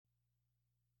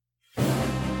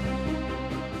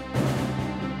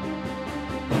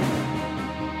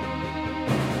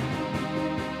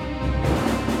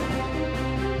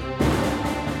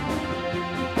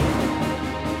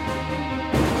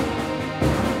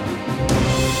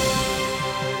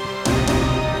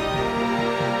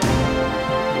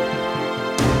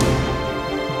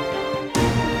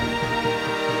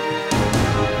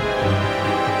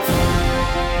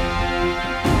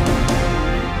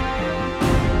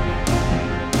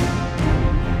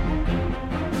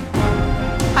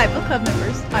Hi, book club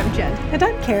members. I'm Jen. And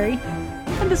I'm Carrie.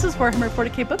 And this is Warhammer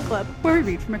 40k Book Club, where we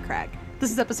read from a crag. This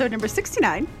is episode number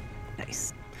 69.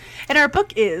 Nice. And our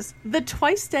book is The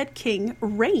Twice Dead King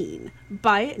Reign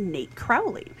by Nate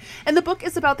Crowley. And the book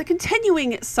is about the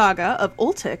continuing saga of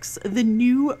Ultix, the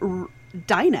new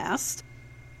dynast.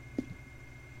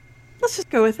 Let's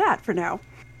just go with that for now.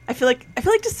 I feel like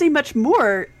to say much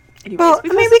more. Anyways, well,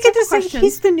 we could just say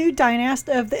he's the new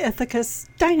dynast of the Ithacus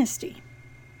dynasty.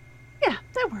 Yeah,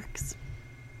 that works.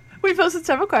 We posted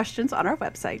several questions on our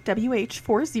website,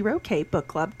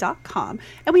 wh40kbookclub.com,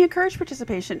 and we encourage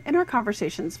participation in our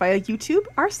conversations via YouTube,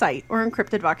 our site, or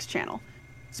Encrypted Vox channel.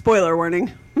 Spoiler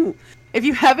warning. If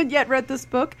you haven't yet read this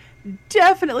book,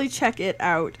 definitely check it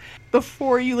out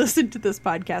before you listen to this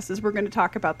podcast, as we're going to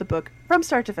talk about the book from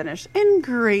start to finish in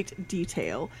great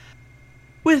detail.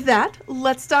 With that,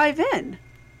 let's dive in.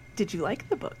 Did you like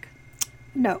the book?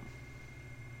 No.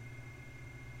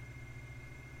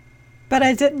 But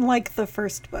I didn't like the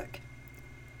first book.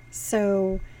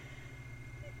 So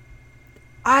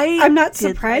I'm not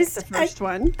surprised. Like the first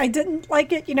one. I didn't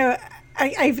like it. You know,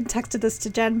 I even texted this to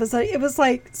Jen, but it was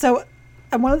like, so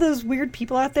I'm one of those weird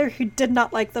people out there who did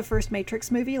not like the first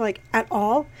Matrix movie, like, at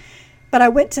all. But I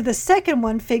went to the second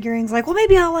one figuring, like, well,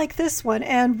 maybe I'll like this one.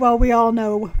 And, well, we all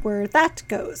know where that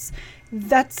goes.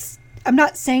 I'm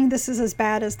not saying this is as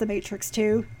bad as the Matrix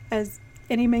 2 as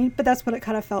any mean, but that's what it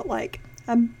kind of felt like.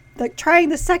 I'm like trying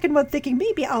the second one thinking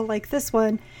maybe I'll like this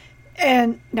one,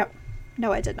 and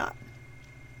no I did not.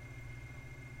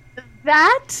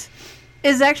 That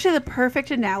is actually the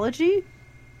perfect analogy,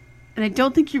 and I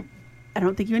don't think you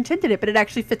intended it, but it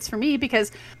actually fits for me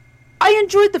because I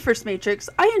enjoyed the first Matrix.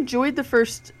 I enjoyed the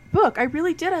first book. I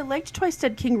really did. I liked Twice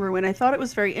Dead King Ruin. I thought it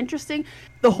was very interesting.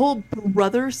 The whole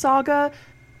brother saga,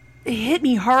 it hit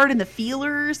me hard in the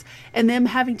feelers, and them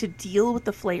having to deal with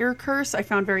the Flayer curse I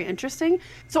found very interesting.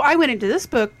 So I went into this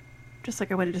book, just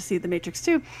like I wanted to see The Matrix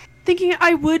 2, thinking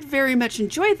I would very much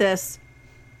enjoy this,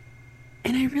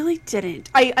 and I really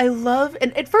didn't. I love,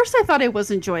 and at first I thought I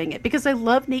was enjoying it because I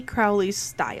love Nate Crowley's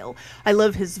style. I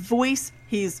love his voice.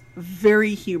 He's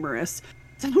very humorous.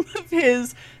 Some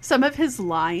of his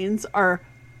lines are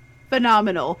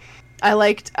phenomenal. I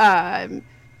liked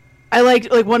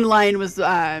like one line was,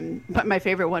 but my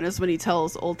favorite one is when he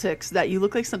tells Ultix that you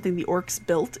look like something the orcs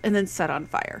built and then set on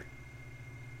fire.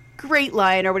 Great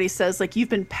line. Or when he says, like, you've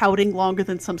been pouting longer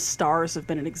than some stars have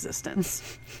been in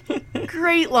existence.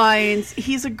 Great lines.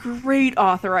 He's a great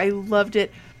author. I loved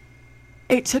it.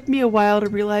 It took me a while to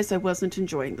realize I wasn't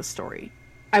enjoying the story.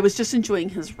 I was just enjoying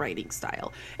his writing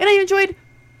style. And I enjoyed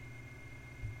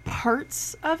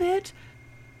parts of it.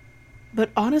 But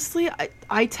honestly,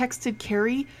 I texted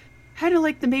Carrie, kind of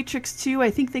like The Matrix 2, I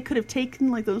think they could have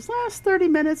taken like those last 30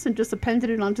 minutes and just appended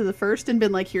it onto the first and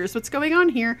been like, here's what's going on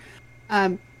here.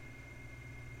 I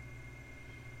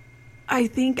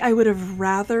think I would have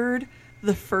rathered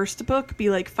the first book be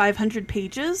like 500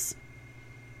 pages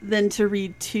than to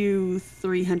read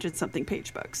 300 something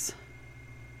page books.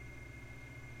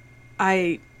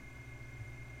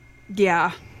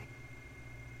 Yeah.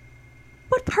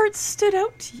 What parts stood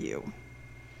out to you?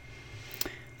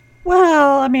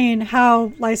 Well, I mean, how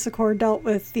Lysicor dealt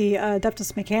with the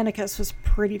Adeptus Mechanicus was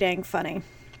pretty dang funny.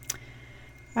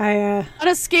 On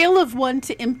a scale of 1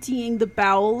 to emptying the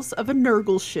bowels of a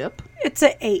Nurgle ship, it's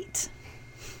an 8.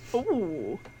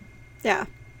 Ooh. Yeah.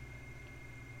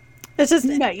 It's just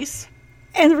nice.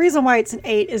 And the reason why it's an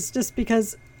 8 is just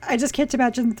because I just can't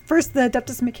imagine first the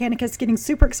Adeptus Mechanicus getting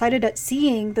super excited at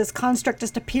seeing this construct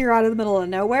just appear out of the middle of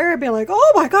nowhere and be like,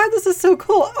 oh my god, this is so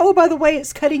cool. Oh, by the way,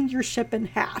 it's cutting your ship in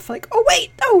half. Like, oh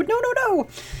wait, no.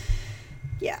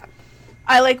 Yeah.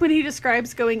 I like when he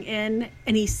describes going in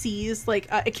and he sees, like,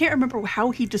 I can't remember how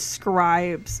he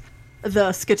describes the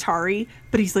Skitarii,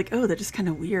 but he's like, oh, they're just kind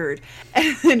of weird.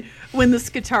 And then when the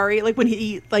Skitarii, like when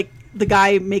he, like, the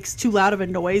guy makes too loud of a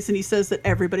noise and he says that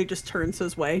everybody just turns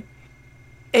his way.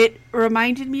 It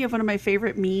reminded me of one of my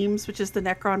favorite memes, which is the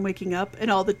Necron waking up and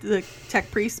all the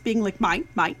tech priests being like, mine.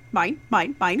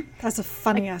 That's a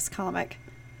funny-ass comic.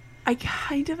 I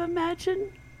kind of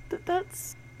imagine that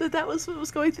was what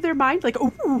was going through their mind. Like,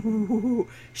 ooh,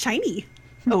 shiny.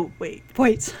 Oh, wait.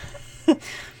 Wait,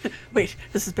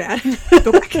 this is bad.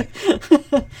 Go back.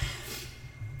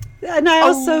 And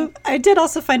I did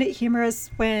also find it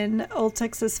humorous when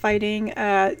Ultix is fighting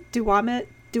Duamet.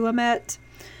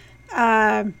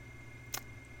 And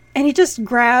he just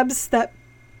grabs that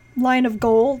line of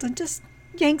gold and just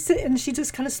yanks it, and she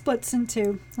just kind of splits in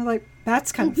two. I'm like,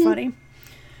 that's kind of funny.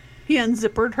 He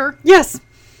unzippered her? Yes.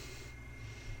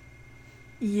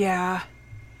 Yeah.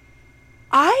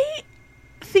 I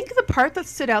think the part that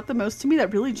stood out the most to me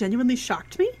that really genuinely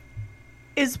shocked me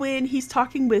is when he's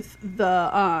talking with the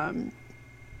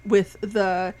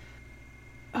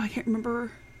I can't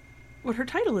remember what her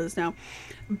title is now,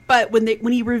 but when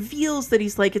he reveals that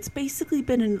he's like, it's basically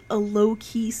been a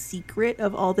low-key secret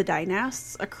of all the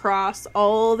dynasts across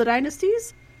all the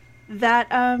dynasties that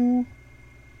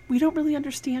we don't really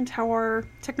understand how our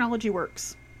technology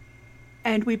works,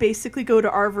 and we basically go to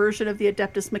our version of the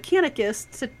Adeptus Mechanicus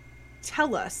to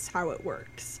tell us how it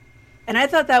works. And I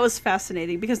thought that was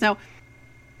fascinating, because now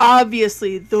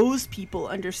obviously those people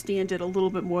understand it a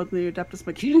little bit more than the Adeptus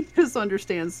Mechanicus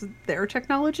understands their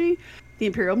technology, the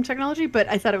Imperium technology, but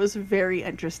I thought it was very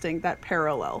interesting, that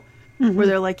parallel, where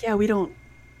they're like, yeah, we don't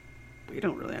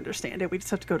really understand it. We just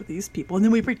have to go to these people, and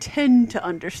then we pretend to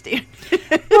understand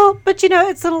it. Well, but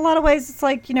it's in a lot of ways, it's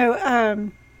like,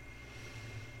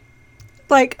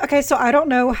 like, okay, so I don't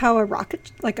know how a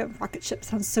rocket ship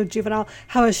sounds so juvenile,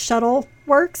 how a shuttle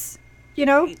works,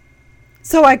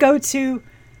 So I go to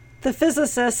the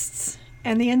physicists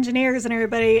and the engineers and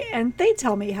everybody, and they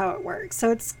tell me how it works. So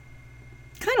it's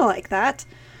kind of like that.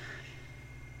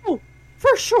 Oh,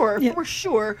 for sure, for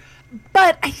sure.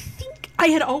 But I think I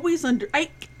had always I guess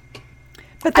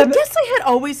I had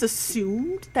always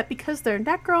assumed that because they're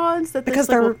Necrons, because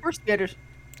they're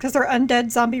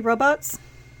undead zombie robots.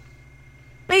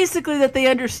 Basically, that they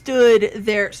understood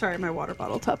their. Sorry, my water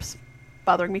bottle top's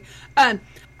bothering me. I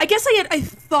guess I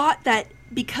thought that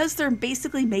because they're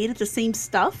basically made of the same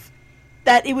stuff,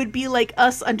 that it would be like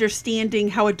us understanding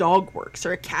how a dog works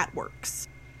or a cat works.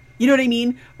 You know what I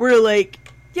mean? We're like,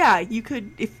 yeah, you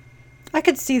could if. I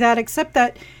could see that, except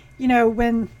that,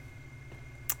 when,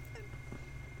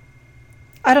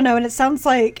 I don't know, and it sounds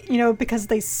like, because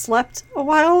they slept a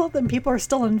while, then people are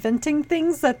still inventing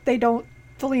things that they don't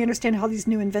fully understand how these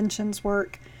new inventions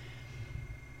work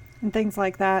and things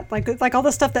like that. Like all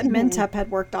the stuff that Mentep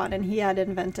had worked on and he had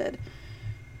invented.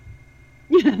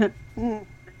 Mentep.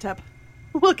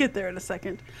 We'll get there in a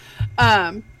second.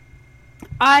 I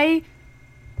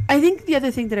think the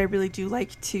other thing that I really do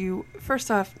like to,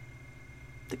 first off,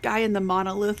 the guy in the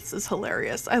monoliths is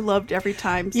hilarious. I loved every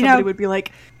time somebody would be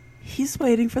like, he's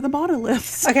waiting for the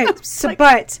monoliths. Okay, so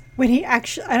but when he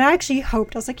actually, and I actually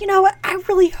hoped, I was like, you know what? I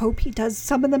really hope he does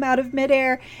summon them out of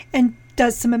midair and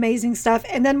does some amazing stuff.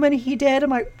 And then when he did, I'm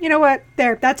like, you know what?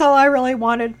 There, that's all I really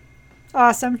wanted.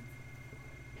 Awesome.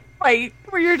 Right,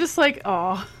 where you're just like,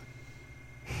 oh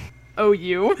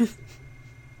you.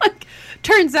 Like,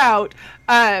 turns out,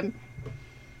 I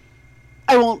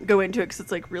won't go into it because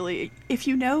it's like, really, if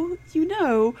you know, you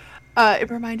know.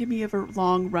 It reminded me of a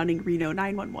long-running Reno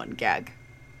 911 gag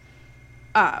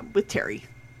with Terry.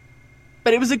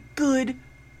 But it was a good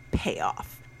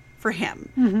payoff for him.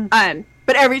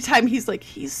 But every time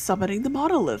he's summoning the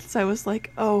monoliths, I was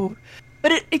like, oh.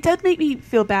 But it did make me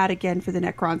feel bad again for the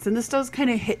Necrons. And this does kind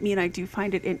of hit me, and I do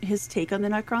find it in his take on the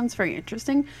Necrons very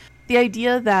interesting. The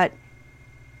idea that,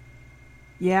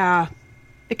 yeah,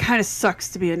 it kind of sucks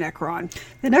to be a Necron.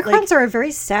 The Necrons are a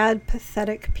very sad,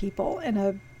 pathetic people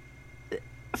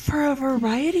for a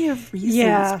variety of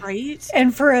reasons, right?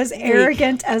 And for as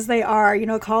arrogant as they are,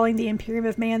 calling the Imperium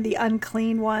of Man the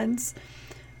unclean ones.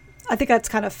 I think that's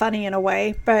kind of funny in a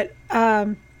way, but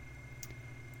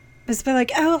it's been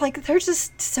like, oh, they're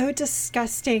just so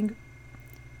disgusting.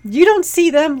 You don't see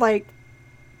them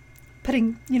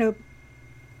putting,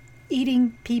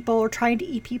 eating people or trying to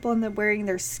eat people and then wearing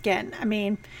their skin. I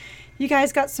mean, you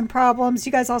guys got some problems.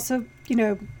 You guys also,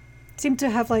 seem to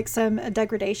have some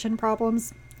degradation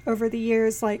problems over the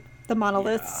years, like the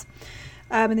monoliths.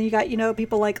 Yeah. And then you got,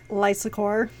 people like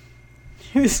Lysicor,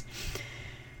 whose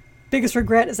biggest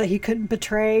regret is that he couldn't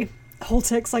betray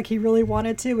Holtix like he really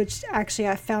wanted to, which actually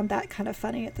I found that kind of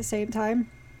funny at the same time.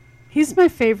 He's my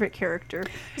favorite character.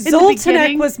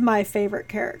 Zoltanek was my favorite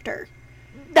character.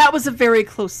 That was a very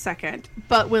close second.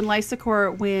 But when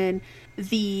Lysicor,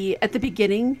 at the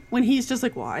beginning, when he's just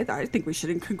like, well, I think we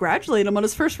should congratulate him on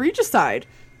his first regicide.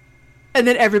 And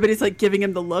then everybody's giving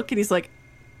him the look, and he's like,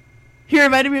 he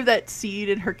reminded me of that scene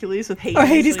in Hercules with Hades. Oh,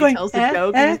 Hades going, tells the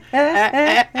joke.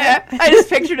 I just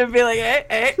pictured him being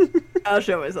like, I'll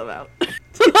show myself out.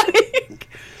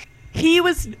 He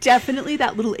was definitely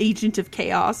that little agent of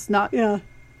chaos, not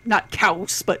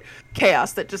chaos, but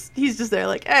chaos he's just there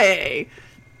like, hey,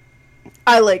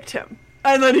 I liked him.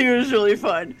 I thought he was really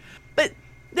fun. But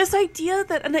this idea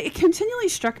that, and it continually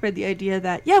struck me, the idea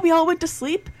that, yeah, we all went to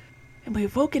sleep and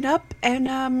we've woken up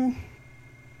and,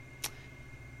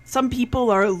 some people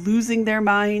are losing their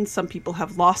minds. Some people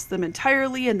have lost them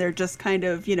entirely and they're just kind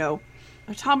of,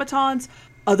 automatons.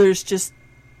 Others just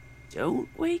don't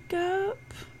wake up.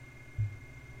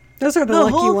 Those are the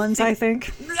lucky ones, I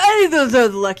think. I think those are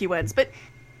the lucky ones, but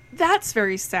that's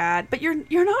very sad. But you're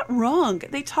not wrong.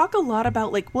 They talk a lot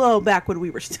about, like, well, back when we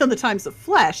were still in the times of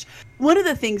flesh. One of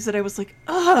the things that I was like,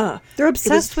 they're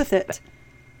obsessed with it.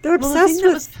 They're obsessed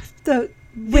with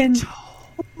they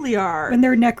totally are when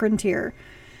they're Necrontyr.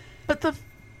 But the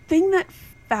thing that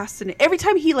fascinates, every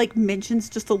time he like mentions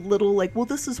just a little, like, well,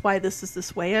 this is why this is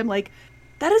this way, I'm like,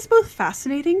 that is both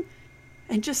fascinating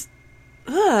and just,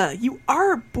 you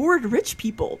are bored rich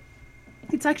people.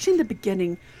 It's actually in the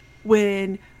beginning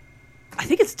when I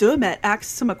think it's Duhamet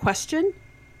asks him a question,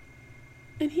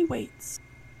 and he waits.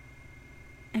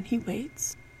 And he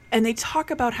waits. And they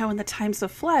talk about how in the times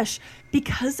of flesh,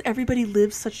 because everybody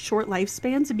lives such short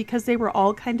lifespans and because they were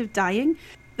all kind of dying,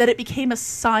 that it became a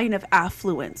sign of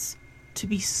affluence to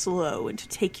be slow and to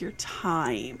take your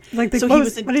time. Like so he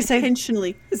was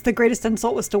intentionally... Is the greatest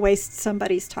insult was to waste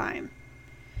somebody's time.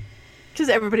 Because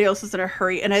everybody else was in a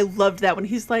hurry. And I loved that when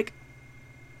he's like,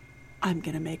 I'm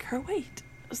going to make her wait.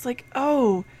 I was like,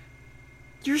 oh,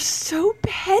 you're so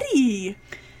petty.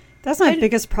 That's my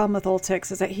biggest problem with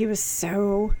Oltix, is that he was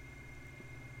so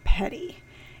petty.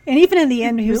 And even in the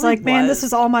end, he was really like, man, this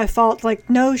is all my fault. Like,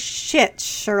 no shit,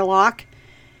 Sherlock.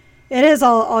 It is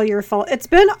all your fault. It's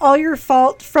been all your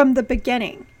fault from the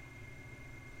beginning.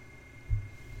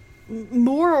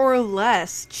 More or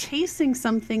less, chasing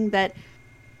something that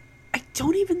I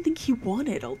don't even think he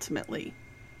wanted, ultimately.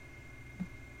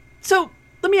 So,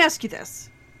 let me ask you this.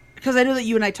 Because I know that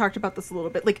you and I talked about this a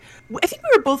little bit. Like, I think we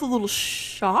were both a little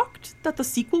shocked that the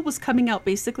sequel was coming out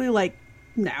basically, like,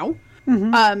 now.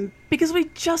 Mm-hmm. Because we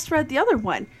just read the other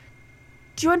one.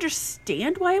 Do you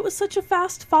understand why it was such a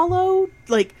fast follow?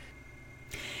 Like,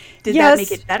 did that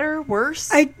make it better,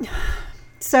 worse?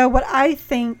 So what I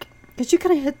think, because you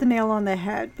kind of hit the nail on the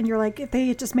head, and you're like, if they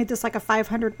had just made this like a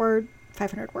 500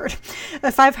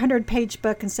 page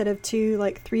book instead of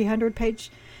 300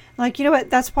 page, like, you know what?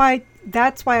 That's why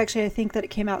actually I think that it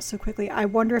came out so quickly. I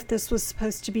wonder if this was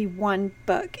supposed to be one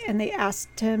book, and they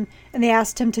asked him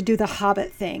to do the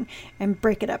Hobbit thing and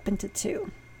break it up into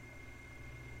two,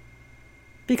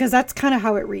 because that's kind of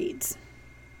how it reads.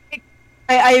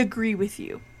 I agree with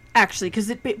you, actually,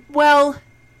 because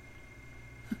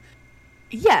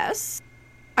yes,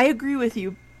 I agree with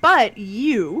you, but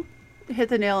you hit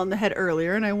the nail on the head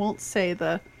earlier, and I won't say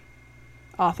the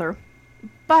author,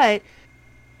 but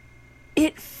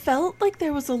it felt like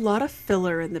there was a lot of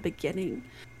filler in the beginning.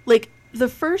 Like, the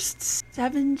first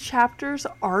 7 chapters,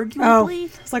 arguably...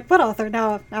 Oh, it's like, what author?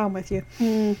 Now I'm with you.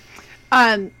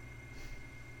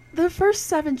 The first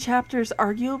 7 chapters,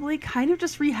 arguably, kind of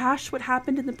just rehash what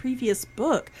happened in the previous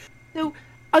book. So,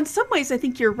 on some ways, I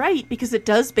think you're right, because it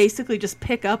does basically just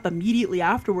pick up immediately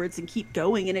afterwards and keep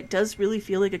going, and it does really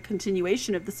feel like a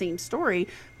continuation of the same story,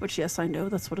 which, yes, I know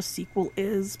that's what a sequel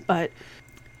is, but...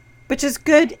 Which is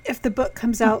good if the book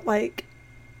comes out, like,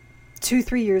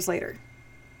 2-3 years later.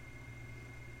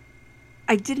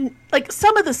 I didn't... Like,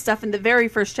 some of the stuff in the very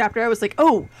first chapter, I was like,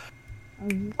 oh,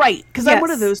 right. Because I'm one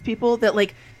of those people that,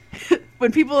 like,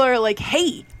 when people are like,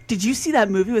 hey, did you see that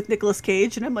movie with Nicolas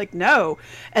Cage? And I'm like, no.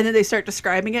 And then they start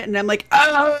describing it, and I'm like,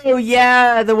 oh,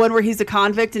 yeah, the one where he's a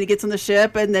convict and he gets on the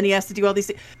ship, and then he has to do all these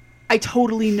things. I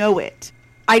totally know it.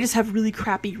 I just have really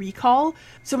crappy recall.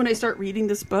 So when I start reading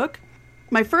this book...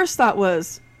 My first thought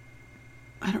was,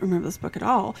 I don't remember this book at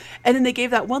all. And then they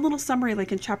gave that one little summary,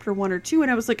 like in chapter 1 or 2,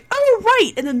 and I was like, oh,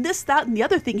 right. And then this, that, and the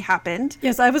other thing happened.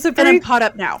 Yes, I was and I'm caught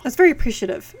up now. I was very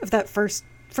appreciative of that first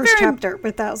chapter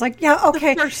with that. I was like, yeah,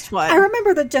 okay. The first one. I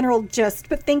remember the general gist,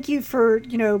 but thank you for,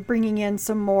 bringing in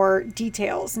some more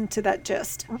details into that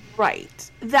gist. Right.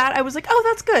 That, I was like, oh,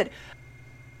 that's good.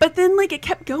 But then, like, it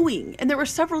kept going. And there were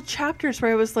several chapters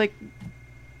where I was like,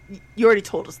 you already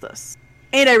told us this.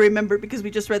 And I remember because we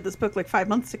just read this book like 5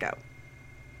 months ago.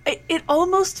 It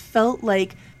almost felt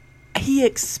like he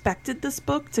expected this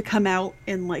book to come out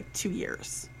in like 2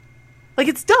 years. Like,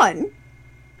 it's done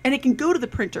and it can go to the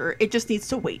printer. It just needs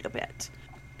to wait a bit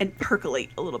and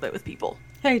percolate a little bit with people.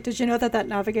 Hey, did you know that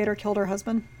navigator killed her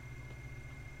husband?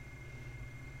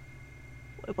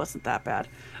 It wasn't that bad.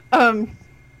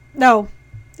 No,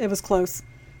 it was close.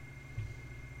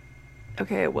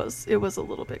 Okay, it was a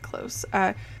little bit close.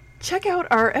 Check out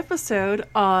our episode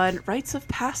on rites of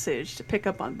passage to pick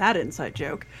up on that inside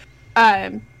joke.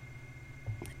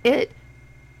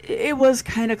 It was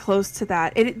kind of close to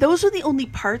that. And those were the only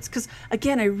parts, because,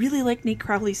 again, I really like Nate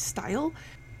Crowley's style.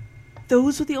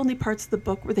 Those were the only parts of the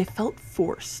book where they felt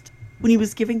forced. When he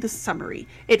was giving the summary,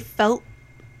 it felt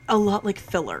a lot like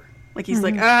filler. Like, he's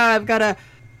like,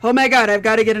 oh my God, I've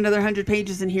got to get another 100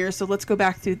 pages in here, so let's go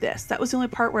back through this. That was the only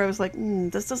part where I was like,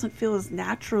 this doesn't feel as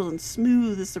natural and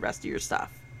smooth as the rest of your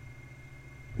stuff.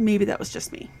 maybe that was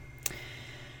just me.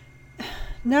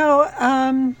 No,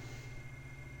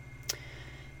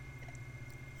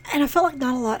 and I felt like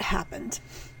not a lot happened.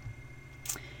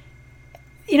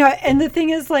 You know, and the thing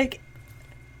is, like,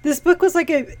 this book was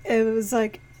it was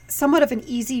like somewhat of an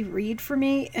easy read for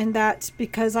me, and that's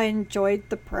because I enjoyed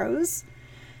the prose.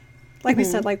 Like we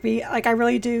said, I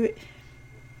really do.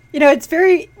 You know, it's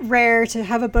very rare to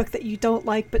have a book that you don't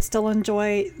like but still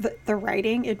enjoy the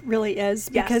writing. It really is,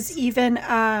 because even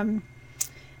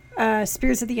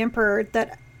Spears of the Emperor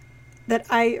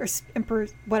Emperor,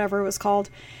 whatever it was called,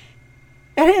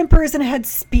 it had emperors and it had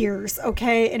spears,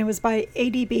 okay, and it was by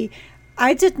ADB.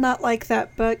 I did not like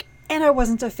that book, and I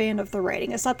wasn't a fan of the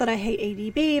writing. It's not that I hate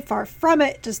ADB, far from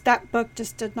it. Just that book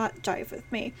just did not jive with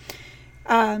me.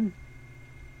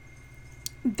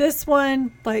 This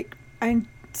one,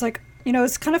 it's like, you know,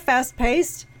 it's kind of fast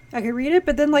paced. I could read it,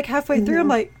 but then like halfway through, I'm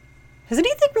like, has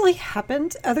anything really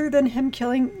happened other than him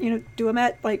killing, you know,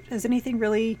 Duamet? Like, has anything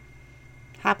really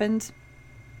happened?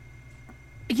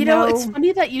 You know, it's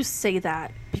funny that you say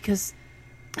that, because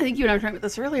I think you and I were talking about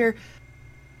this earlier.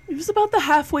 It was about the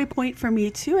halfway point for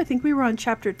me too. I think we were on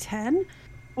chapter 10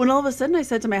 when all of a sudden I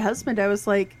said to my husband, I was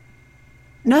like,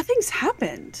 nothing's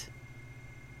happened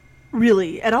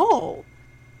really at all.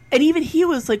 And even he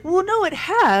was like, well, no, it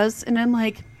has. And I'm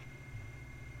like,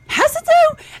 has it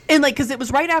though? And like, because it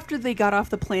was right after they got off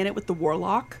the planet with the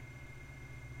Warlock,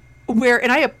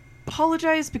 and I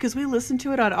apologize because we listened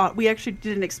to it we actually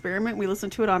did an experiment. We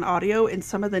listened to it on audio, and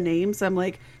some of the names, I'm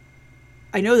like,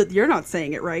 I know that you're not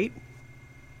saying it right.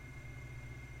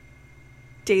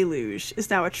 Deluge is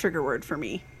now a trigger word for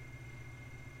me.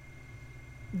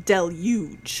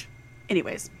 Deluge.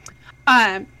 Anyways,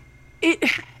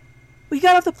 we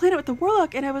got off the planet with the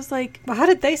Warlock, and I was like, well, how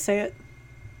did they say it?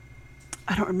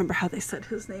 I don't remember how they said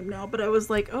his name now, but I was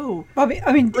like, oh. Well,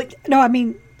 I mean,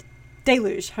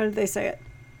 Deluge. How did they say it?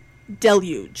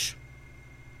 Deluge.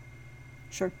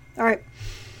 Sure. All right.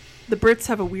 The Brits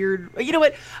have a weird... You know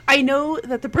what? I know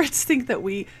that the Brits think that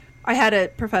I had a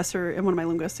professor in one of my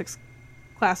linguistics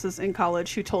classes in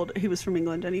college he was from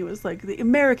England, and he was like, the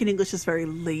American English is very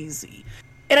lazy.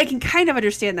 And I can kind of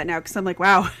understand that now, because I'm like,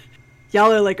 wow,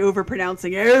 y'all are like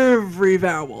overpronouncing every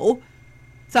vowel.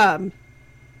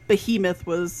 Behemoth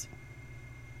was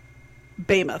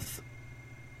Behemoth.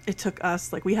 It took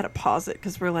us, like, we had to pause it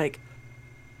because we're like,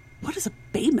 what is a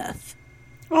behemoth?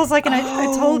 Well, it's like, and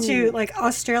I told you, like,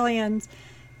 Australians,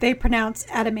 they pronounce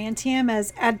adamantium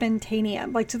as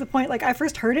admantanium. Like, to the point, like, I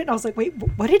first heard it and I was like, wait,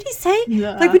 what did he say?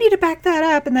 Yeah. Like, we need to back that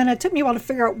up. And then it took me a while to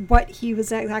figure out what he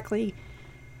was exactly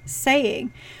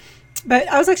saying. But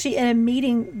I was actually in a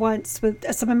meeting once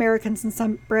with some Americans and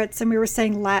some Brits, and we were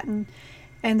saying Latin.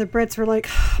 And the Brits were like,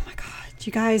 oh my God,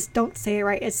 you guys don't say it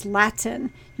right. It's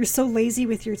Latin. You're so lazy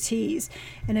with your T's.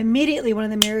 And immediately one of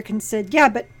the Americans said, yeah,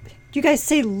 but you guys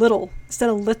say little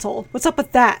instead of little. What's up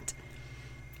with that?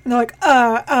 And they're like,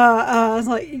 I was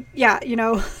like, yeah, you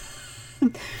know.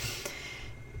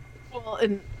 Well,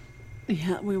 and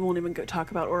yeah, we won't even go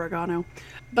talk about oregano.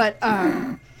 But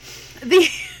or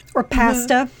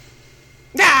pasta.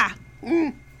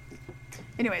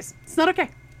 Anyways, it's not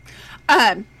okay.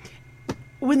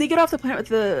 When they get off the planet with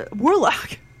the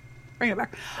Warlock, bring it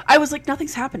back, I was like,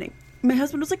 nothing's happening. My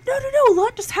husband was like, no, a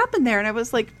lot just happened there. And I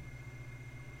was like,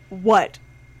 what?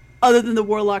 Other than the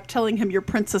Warlock telling him your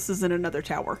princess is in another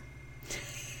tower.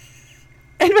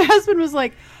 And my husband was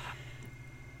like,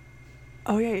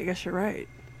 oh yeah, I guess you're right.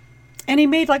 And he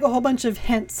made like a whole bunch of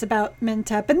hints about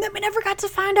Mentep, and then we never got to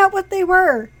find out what they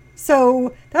were.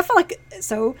 So that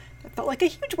felt like a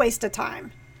huge waste of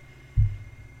time.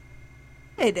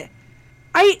 I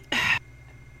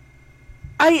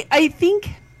think,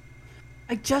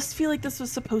 I just feel like this was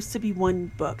supposed to be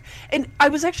one book. And I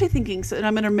was actually thinking, and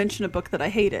I'm going to mention a book that I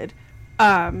hated.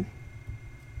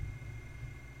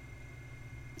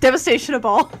 Devastation of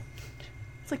Baal.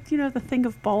 It's like, you know, the thing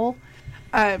of Baal.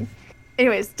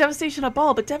 Anyways, Devastation of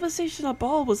Baal. But Devastation of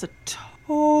Baal was a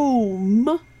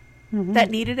tome that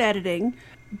needed editing.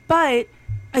 But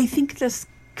I think this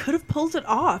could have pulled it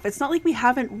off. It's not like we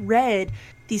haven't read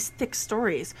these thick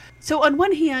stories. So on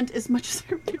one hand, as much as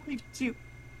I really do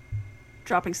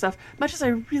dropping stuff, much as I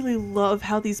really love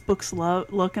how these books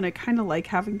look, and I kind of like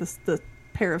having the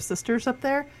pair of sisters up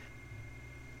there,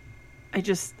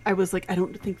 I was like, I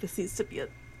don't think this needs to be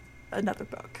another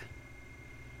book.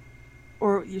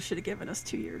 Or you should have given us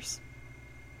 2 years.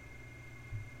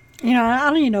 You know, I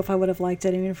don't even know if I would have liked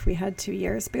it even if we had 2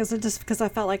 years, because I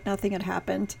felt like nothing had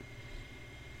happened.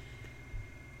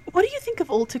 What do you think of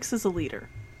Oltix as a leader?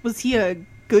 Was he a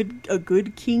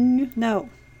good king? No.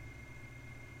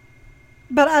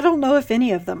 But I don't know if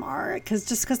any of them are, because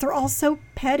they're all so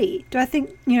petty. Do I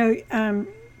think,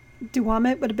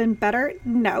 Duwamish would have been better?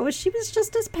 No, she was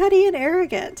just as petty and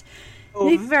arrogant.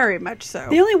 Oh, very much so.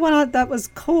 The only one that was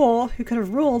cool who could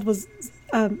have ruled was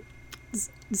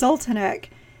Zoltanek.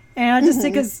 And I just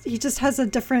think he just has a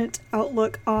different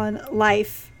outlook on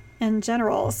life in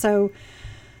general. So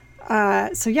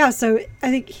I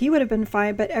think he would have been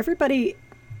fine. But everybody,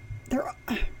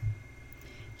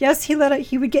 yes, he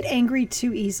would get angry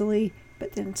too easily,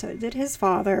 but then so did his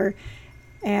father,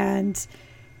 and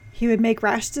he would make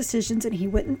rash decisions and he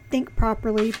wouldn't think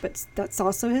properly. But that's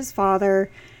also his father.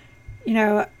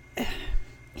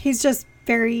 He's just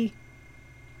very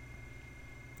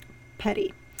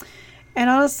petty. And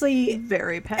honestly,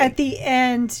 very petty. At the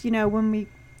end, when we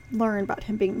learn about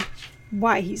him being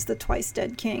why he's the twice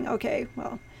dead king, okay,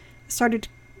 well,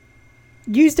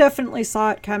 you definitely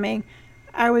saw it coming.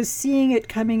 I was seeing it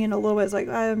coming in a little bit. It's like,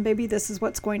 maybe this is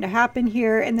what's going to happen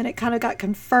here. And then it kind of got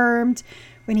confirmed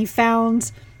when he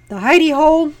found the hidey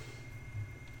hole.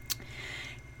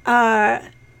 I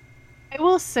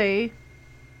will say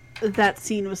that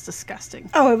scene was disgusting.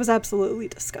 Oh, it was absolutely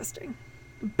disgusting.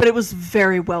 But it was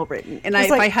very well written. And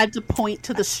if I had to point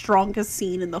to the strongest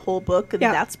scene in the whole book,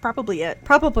 that's probably it.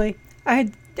 Probably. I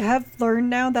have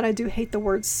learned now that I do hate the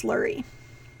word slurry.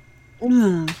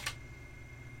 Nah.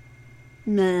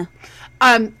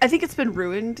 I think it's been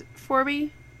ruined for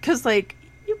me. Because,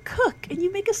 you cook and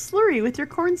you make a slurry with your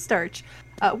cornstarch.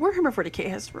 Warhammer 40k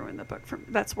has ruined the book.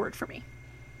 That's word for me.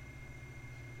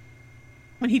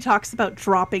 When he talks about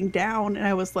dropping down, and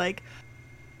I was like,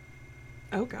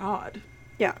 oh, God.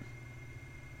 Yeah.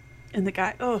 And the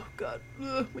guy, oh, God.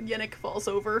 When Yenneck falls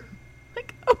over.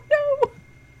 Like, oh, no.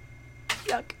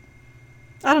 Yuck.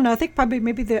 I don't know. I think probably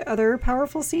maybe the other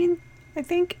powerful scene,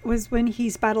 was when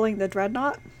he's battling the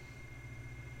Dreadnought.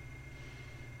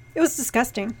 It was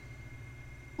disgusting.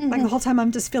 The whole time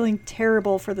I'm just feeling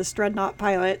terrible for this Dreadnought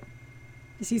pilot.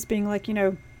 As he's being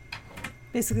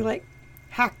basically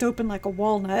hacked open like a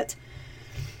walnut.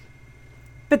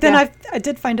 But then I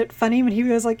did find it funny when he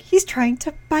was like, he's trying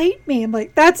to bite me. I'm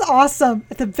like, that's awesome.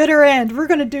 At the bitter end, we're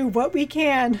going to do what we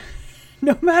can,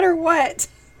 no matter what,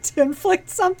 to inflict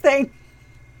something.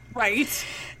 Right.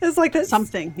 It's like that.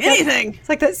 Something. Anything. It's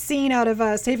like that scene out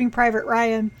of Saving Private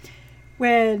Ryan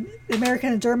when the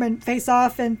American and German face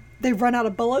off and they run out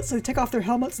of bullets. So they take off their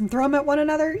helmets and throw them at one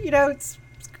another. It's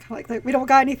kind of like we don't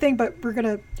got anything, but we're going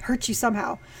to hurt you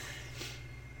somehow.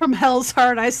 From hell's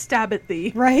heart, I stab at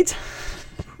thee. Right.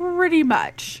 Pretty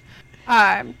much.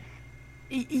 Yeah.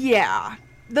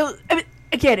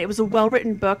 Again, it was a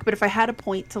well-written book, but if I had to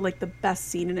point to the best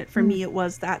scene in it, for me, it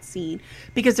was that scene.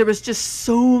 Because there was just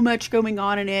so much going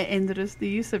on in it, and the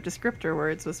use of descriptor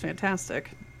words was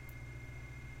fantastic.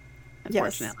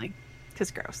 Unfortunately.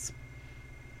 Because gross.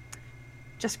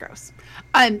 Just gross.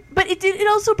 But it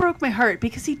also broke my heart,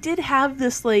 because he did have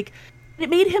this, it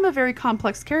made him a very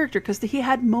complex character, because he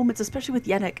had moments, especially with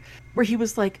Yenneck, where he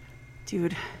was like,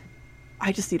 dude,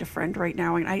 I just need a friend right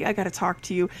now, and I got to talk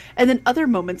to you. And then other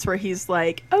moments where he's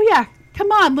like, oh yeah,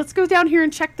 come on, let's go down here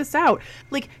and check this out.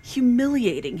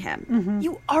 Humiliating him. Mm-hmm.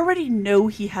 You already know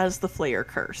he has the Flayer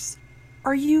curse.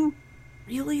 Are you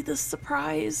really this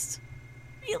surprised?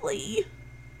 Really?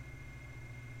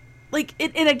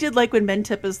 And I did like when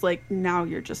Mentip is like, now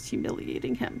you're just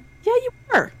humiliating him. Yeah, you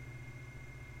were.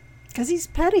 Because he's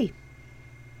petty.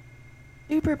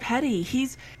 Super petty.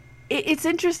 It's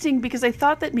interesting because I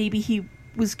thought that maybe he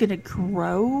was going to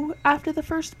grow after the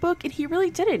first book, and he really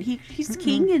didn't. He's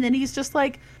king, and then he's just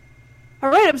like, all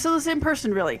right, I'm still the same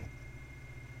person, really.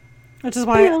 Which is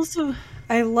why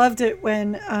I loved it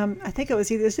when, I think it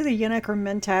was either Yenneck or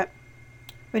Mentep,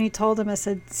 when he told him, I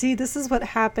said, see, this is what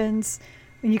happens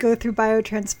when you go through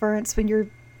biotransference, when you're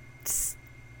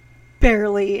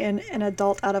barely an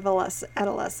adult out of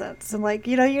adolescence. And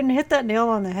you hit that nail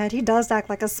on the head. He does act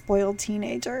like a spoiled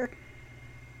teenager.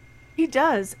 He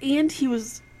does. And he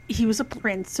was a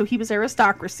prince, so he was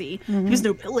aristocracy. Mm-hmm. He was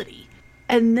nobility.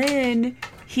 And then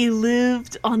he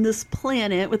lived on this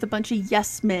planet with a bunch of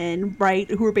yes men, right,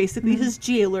 who were basically his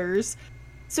jailers.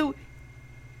 So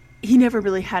he never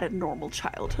really had a normal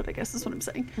childhood, I guess is what I'm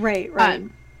saying. Right.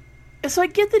 So I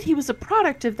get that he was a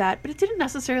product of that, but it didn't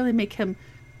necessarily make him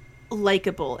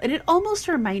likable. And it almost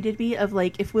reminded me of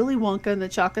if Willy Wonka and the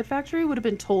Chocolate Factory would have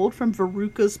been told from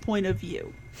Veruca's point of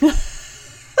view.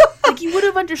 You would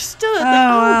have understood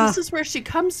this is where she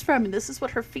comes from, and this is what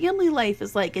her family life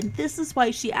is like, and this is why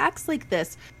she acts like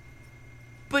this.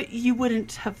 But you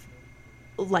wouldn't have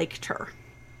liked her.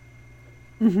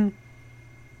 Mm-hmm.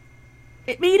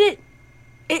 It made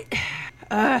it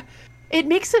it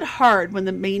makes it hard when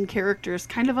the main character is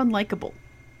kind of unlikable.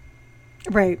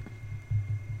 Right.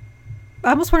 I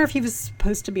almost wonder if he was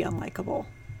supposed to be unlikable.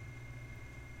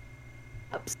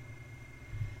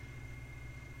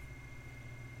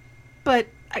 But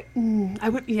I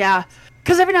would, yeah.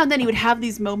 Because every now and then he would have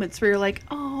these moments where you're like,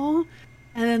 oh,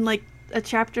 and then like a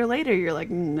chapter later, you're like,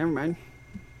 never mind.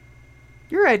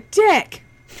 You're a dick.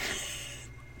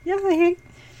 Yeah, he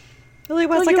really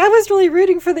was. Like, I was really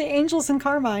rooting for the Angels and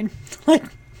Carmine. Like,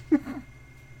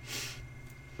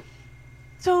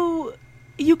 so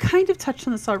you kind of touched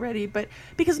on this already, but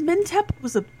because Mentep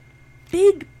was a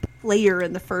big player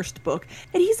in the first book,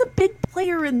 and he's a big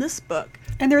player in this book.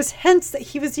 And there's hints that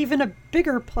he was even a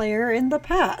bigger player in the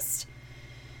past.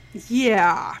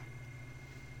 Yeah.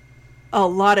 A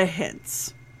lot of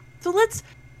hints. So let's,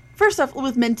 first off,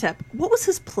 with Mentep, what was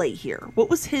his play here?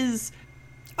 What was his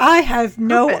I have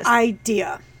no purpose?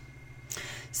 idea.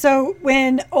 So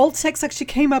when Old Six actually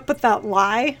came up with that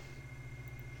lie,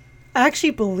 I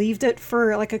actually believed it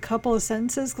for like a couple of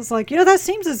sentences. Because like, that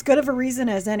seems as good of a reason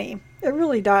as any. It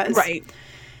really does. Right.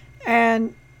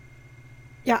 And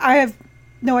yeah, I have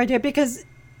no idea, because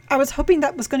I was hoping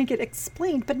that was going to get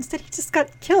explained, but instead he just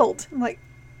got killed. I'm like,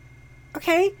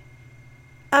 okay.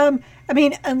 I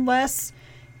mean, unless,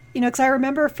 because I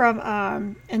remember from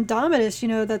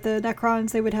Indomitus, that the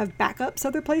Necrons, they would have backups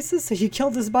other places. So you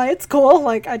killed this by its cool.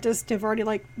 Like, I just have already,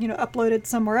 uploaded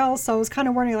somewhere else. So I was kind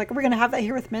of wondering, like, are we going to have that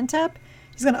here with Mentep?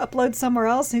 He's going to upload somewhere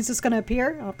else and he's just going to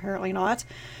appear? Oh, apparently not.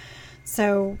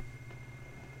 So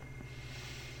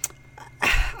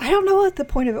I don't know what the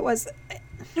point of it was.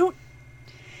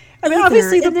 I mean,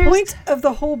 obviously the point of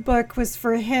the whole book was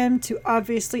for him to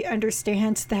obviously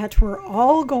understand that we're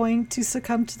all going to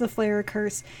succumb to the Flayer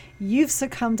curse. You've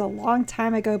succumbed a long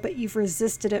time ago, but you've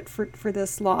resisted it for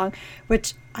this long,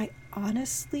 which I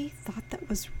honestly thought that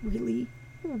was really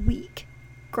weak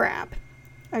grab.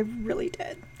 I really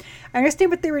did. I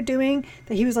understand what they were doing,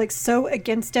 that he was like so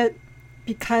against it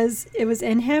because it was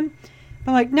in him.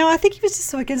 But I'm like, no, I think he was just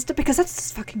so against it because that's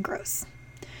just fucking gross.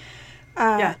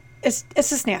 Yeah. It's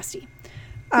just nasty.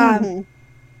 Mm-hmm.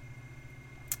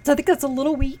 So I think that's a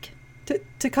little weak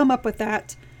to come up with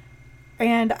that.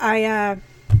 And it's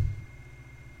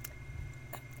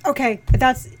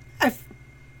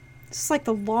like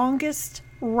the longest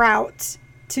route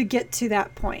to get to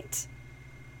that point.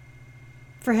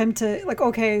 For him to, like,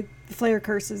 okay, the Flayer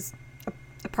curse is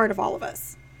a part of all of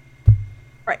us.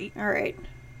 Right. All right.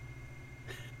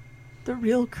 The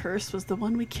real curse was the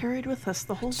one we carried with us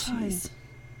the whole time.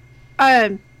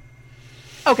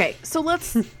 Okay, so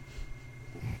let's...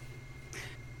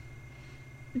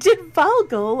 Did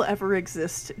Valgul ever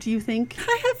exist, do you think?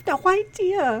 I have no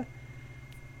idea.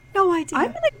 No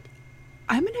idea.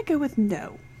 I'm gonna go with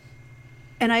no.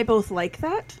 And I both like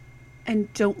that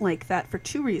and don't like that for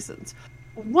two reasons.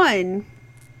 One,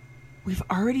 we've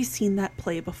already seen that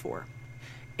play before.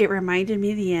 It reminded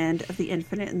me of the end of The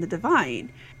Infinite and the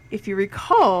Divine. If you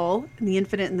recall, in The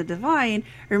Infinite and the Divine,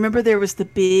 remember there was the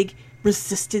big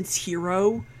resistance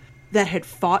hero that had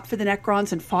fought for the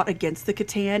Necrons and fought against the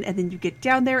Catan, and then you get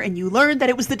down there and you learn that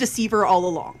it was the Deceiver all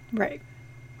along. Right.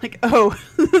 Like, oh,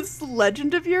 this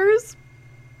legend of yours?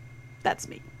 That's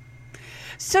me.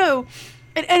 So,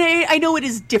 and I know it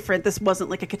is different. This wasn't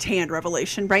like a Catan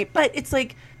revelation, right? But it's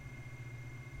like,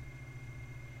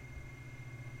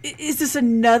 is this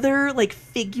another like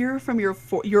figure from your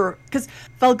because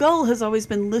Valgul has always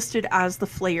been listed as the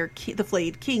Flayer King, the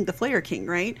Flayed King, the Flayer King,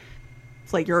 right?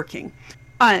 Flayer King.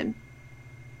 But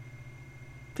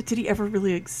did he ever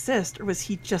really exist, or was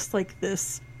he just like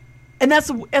this? And that's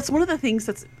one of the things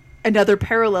that's another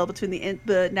parallel between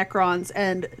the Necrons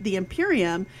and the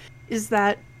Imperium, is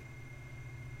that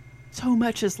so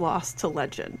much is lost to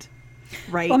legend,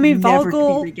 right? Well, I mean,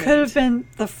 Valgul could have been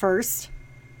the first.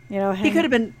 He could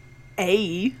have been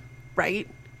right?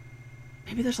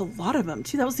 Maybe there's a lot of them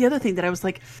too. That was the other thing that I was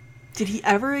like, did he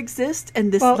ever exist?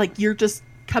 And this, like, you're just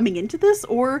coming into this,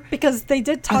 or because they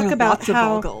did talk about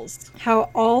how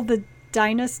all the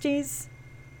dynasties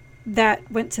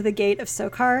that went to the gate of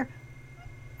Sokar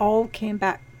all came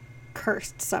back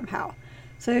cursed somehow.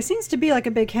 So there seems to be like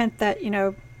a big hint that,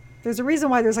 there's a reason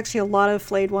why there's actually a lot of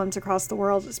flayed ones across the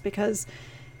world, is because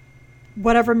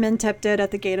whatever Mentep did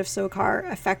at the gate of Sokar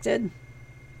affected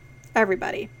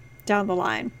everybody down the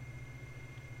line.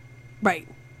 Right.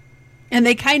 And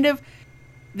they kind of,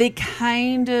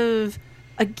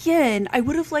 again, I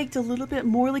would have liked a little bit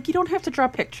more, like, you don't have to draw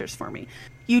pictures for me.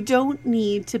 You don't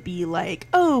need to be like,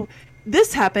 oh,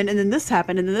 this happened, and then this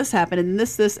happened, and then this happened, and then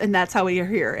this, and that's how we are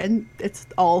here. And it's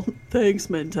all thanks,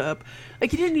 Mentep.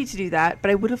 Like, you didn't need to do that,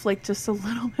 but I would have liked just a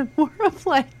little bit more of,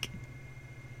 like,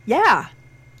 Yeah,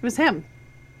 it was him.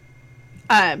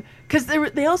 Because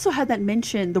they also had that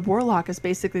mention. The Warlock is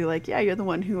basically like, yeah, you're the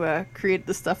one who created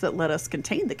the stuff that let us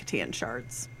contain the Catan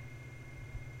shards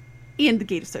and the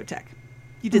Gate of Sotek.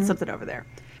 You did something over there.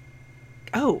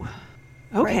 Oh,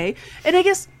 okay. Right. And I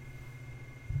guess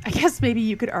maybe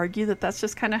you could argue that that's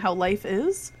just kind of how life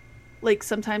is. Like,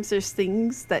 sometimes there's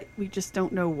things that we just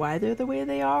don't know why they're the way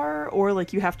they are, or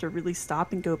like you have to really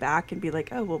stop and go back and be like,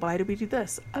 oh, well, why did we do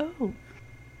this? Oh,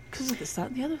 because of this, that,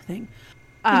 and the other thing.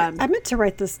 I meant to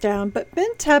write this down, but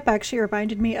Mentep actually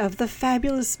reminded me of the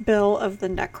fabulous Bill of the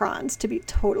Necrons, to be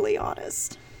totally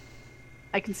honest.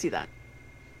 I can see that.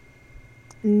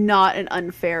 Not an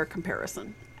unfair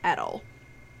comparison at all.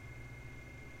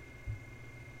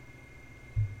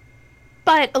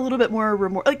 But a little bit more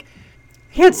remorse. Like,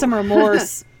 he had some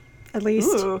remorse, at least.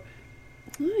 Ooh.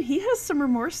 He has some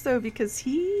remorse, though, because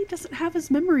he doesn't have his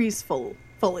memories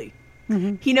fully.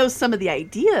 Mm-hmm. He knows some of the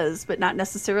ideas, but not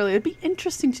necessarily. It'd be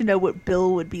interesting to know what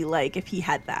Bill would be like if he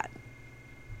had that.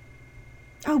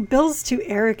 Oh, Bill's too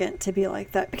arrogant to be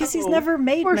like that because he's never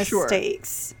made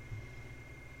mistakes. Sure.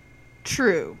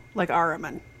 True, like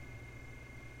Ahriman.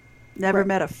 Never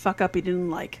met a fuck up he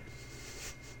didn't like.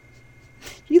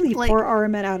 You leave poor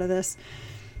Ahriman out of this.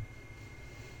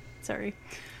 Sorry.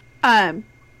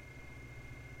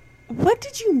 What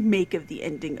did you make of the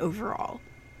ending overall?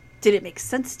 Did it make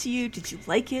sense to you? Did you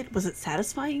like it? Was it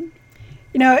satisfying?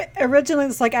 You know, originally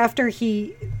it's like after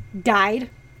he died,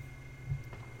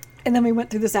 and then we went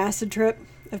through this acid trip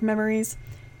of memories,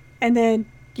 and then,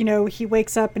 you know, he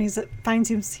wakes up and finds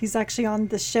he's actually on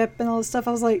the ship and all this stuff.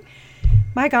 I was like,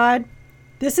 my God,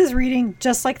 this is reading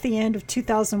just like the end of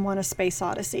 2001: A Space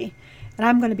Odyssey, and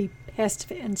I'm going to be pissed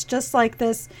if it ends just like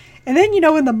this. And then, you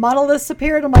know, when the monoliths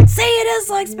appeared, I'm like, see, it is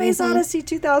like Space Odyssey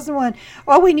 2001.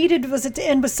 All we needed was it to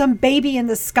end with some baby in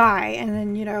the sky. And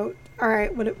then, you know, all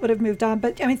right, would have moved on.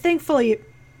 But, I mean, thankfully, it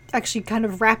actually kind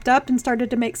of wrapped up and started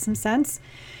to make some sense.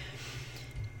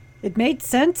 It made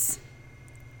sense.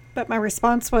 But my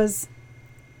response was,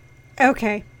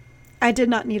 okay, I did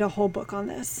not need a whole book on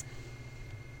this.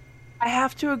 I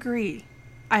have to agree.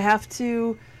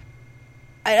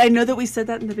 I know that we said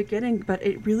that in the beginning, but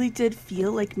it really did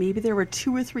feel like maybe there were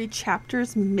 2 or 3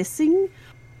 chapters missing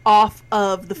off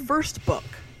of the first book.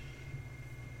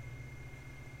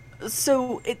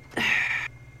 So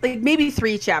like maybe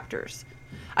 3 chapters.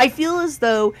 I feel as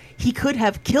though he could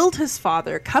have killed his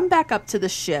father, come back up to the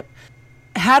ship,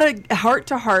 had a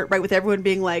heart-to-heart, right, with everyone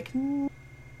being like, I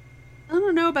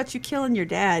don't know about you killing your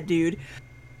dad, dude.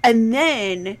 And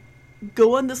then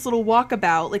go on this little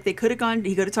walkabout. Like, he could have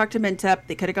talked to Mentep,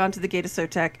 they could have gone to the Gate of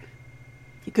Sotek,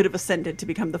 he could have ascended to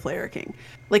become the Flayer King.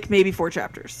 Like, maybe 4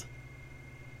 chapters.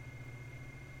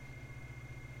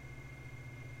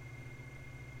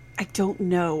 I don't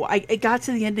know. I got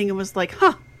to the ending and was like,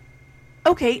 huh,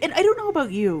 okay. And I don't know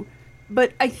about you,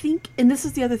 but I think, and this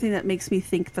is the other thing that makes me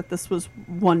think that this was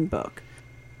one book.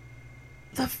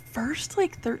 The first,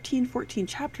 like, 13, 14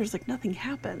 chapters, like, nothing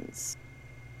happens.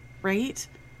 Right?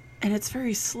 And it's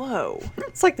very slow.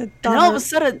 It's like the Donna, and all of a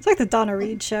sudden, it's like the Donna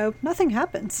Reed show. Nothing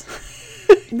happens.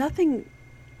 Nothing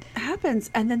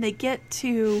happens, and then they get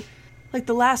to like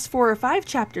the last 4 or 5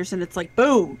 chapters, and it's like,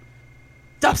 boom,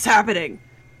 stuff's happening.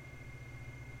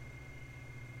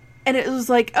 And it was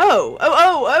like,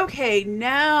 oh, okay,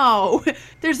 now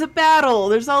there's a battle.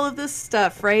 There's all of this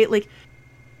stuff, right? Like,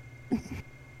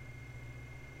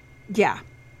 yeah.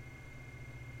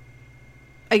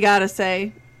 I gotta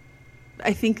say,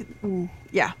 I think,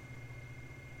 yeah.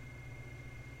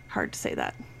 Hard to say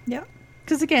that. Yeah.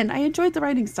 Because again, I enjoyed the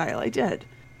writing style. I did.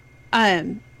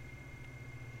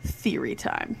 Theory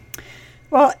time.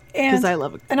 Well, and I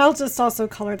love it. And I'll just also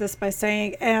color this by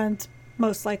saying, and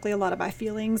most likely a lot of my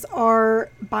feelings are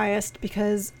biased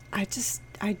because I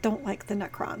don't like the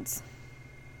Necrons.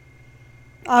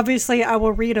 Obviously, I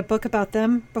will read a book about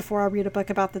them before I read a book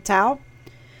about the Tau.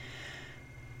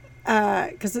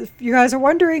 Because if you guys are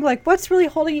wondering, like, what's really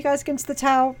holding you guys against the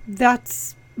Tau,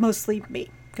 that's mostly me,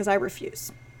 because I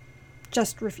refuse.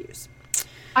 Just refuse.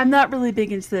 I'm not really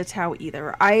big into the Tau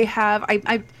either.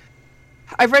 I've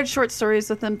read short stories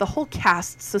with them. The whole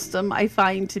caste system I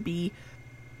find to be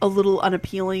a little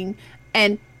unappealing.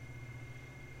 And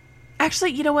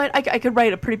actually, you know what? I could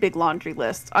write a pretty big laundry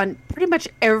list on pretty much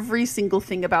every single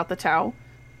thing about the Tau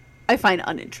I find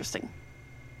uninteresting.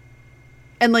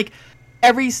 And, like,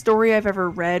 every story I've ever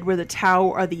read where the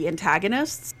Tau are the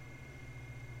antagonists,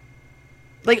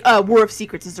 like War of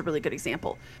Secrets is a really good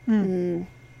example.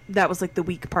 That was like the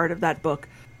weak part of that book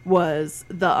was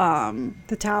the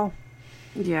Tau.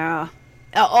 Yeah,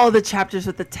 all the chapters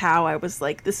with the Tau. I was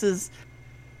like, this is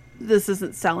this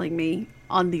isn't selling me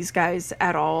on these guys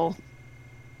at all.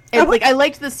 I And, will- like, I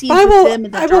liked the scenes I with will- them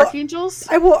and the I will- Dark Angels.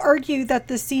 I will argue that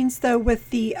the scenes though with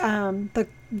the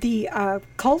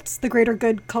cults, the greater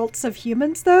good cults of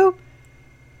humans though,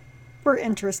 were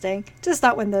interesting. Just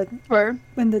not when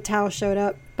the Tau showed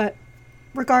up, but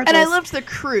regardless. And I loved the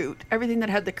Kroot. Everything that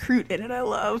had the Kroot in it, I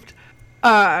loved.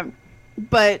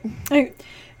 But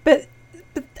But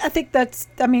I think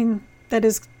that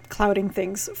is clouding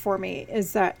things for me,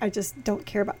 is that I just don't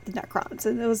care about the Necrons.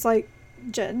 And it was like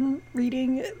Jen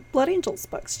reading Blood Angels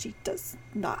books. She does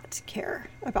not care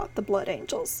about the Blood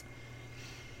Angels.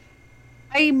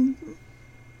 I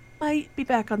might be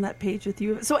back on that page with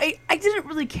you. So I didn't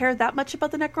really care that much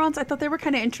about the Necrons. I thought they were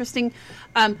kind of interesting.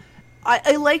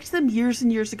 I liked them years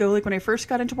and years ago. Like when I first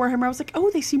got into Warhammer, I was like, oh,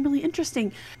 they seem really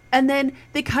interesting. And then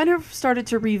they kind of started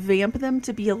to revamp them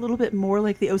to be a little bit more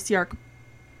like the OCR?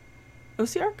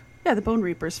 Yeah, the Bone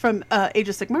Reapers from Age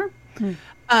of Sigmar.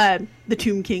 The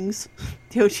Tomb Kings,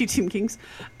 the OG Tomb Kings.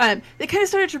 They kind of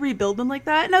started to rebuild them like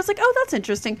that. And I was like, oh, that's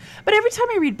interesting. But every time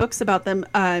I read books about them,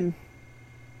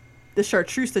 the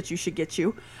Chartreuse that you should get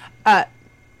you. Oh,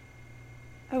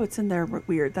 it's in there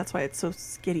weird. That's why it's so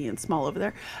skinny and small over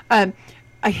there.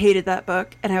 I hated that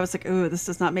book, and I was like, oh, this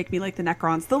does not make me like the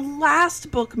Necrons. The last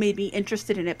book made me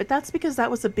interested in it, but that's because that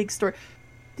was a big story.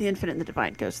 The Infinite and the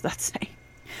Divine goes without saying.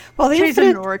 Well, the Trajan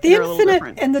and Infinite, Oric the are a little Infinite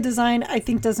different. and the Design, I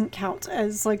think, doesn't count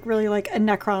as like really like a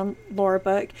Necron lore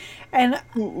book. And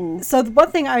so the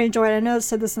one thing I enjoyed, I know I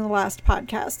said this in the last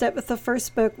podcast, that with the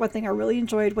first book, one thing I really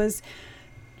enjoyed was,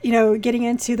 getting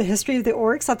into the history of the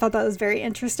orcs. I thought that was very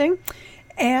interesting.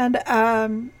 And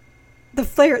the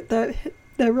flare, the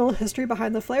real history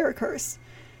behind the Flare Curse,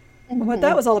 and what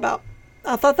that was all about.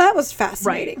 I thought that was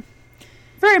fascinating. Right.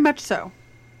 Very much so.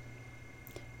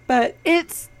 But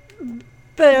It's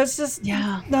it was just,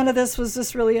 Yeah. none of this was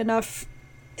just really enough.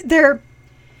 They're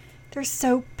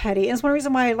so petty. And it's one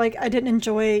reason why I didn't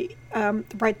enjoy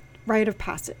Rite of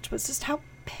Passage, was just how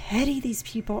petty these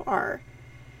people are.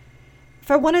 If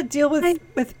I want to deal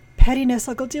with pettiness,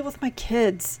 I'll go deal with my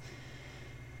kids.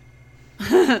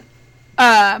 Yeah.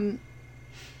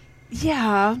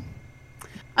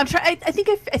 I'm trying. I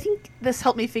think this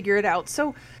helped me figure it out.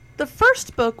 So, the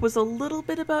first book was a little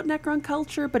bit about Necron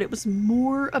culture, but it was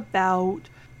more about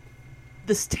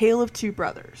this tale of two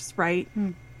brothers, right?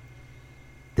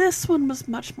 This one was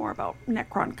much more about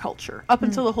Necron culture, up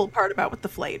until the whole part about with the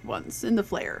flayed ones in the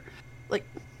Flare. Like,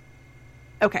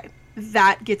 okay,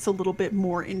 that gets a little bit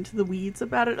more into the weeds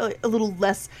about it, a little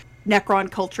less Necron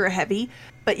culture heavy.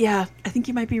 But yeah, I think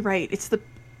you might be right. It's the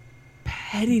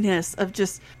pettiness of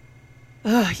just,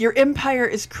 your empire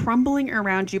is crumbling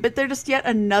around you, but they're just yet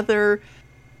another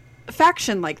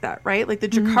faction like that, right? Like the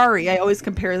Drakari, I always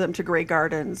compare them to Grey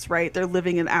Gardens, right? They're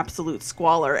living in absolute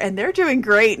squalor, and they're doing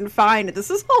great and fine, and this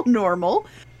is all normal.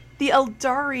 The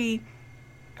Eldari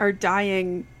are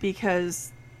dying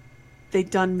because they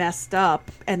done messed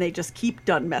up, and they just keep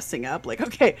done messing up. Like,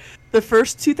 okay, the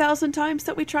first 2,000 times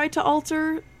that we tried to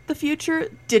alter the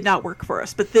future did not work for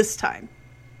us, but this time's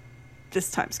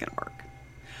gonna work.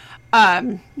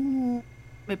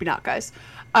 Maybe not, guys.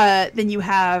 Then you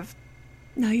have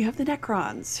the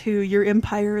Necrons, who your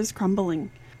empire is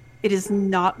crumbling. It is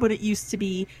not what it used to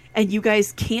be, and you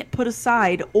guys can't put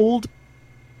aside old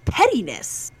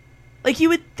pettiness. Like, you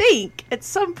would think at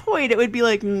some point it would be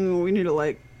like, we need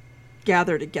to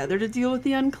gather together to deal with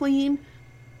the unclean.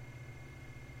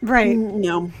 Right.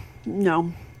 No.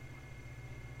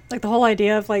 Like the whole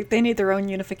idea of they need their own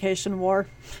unification war.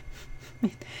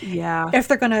 Yeah. If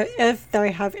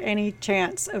they have any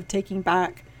chance of taking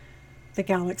back the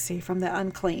galaxy from the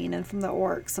unclean and from the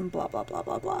orcs and blah blah blah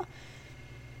blah blah. And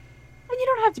you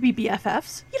don't have to be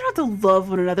BFFs. You don't have to love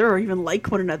one another or even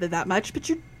like one another that much, but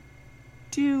you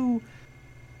do.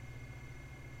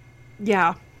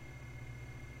 Yeah.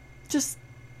 Just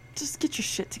get your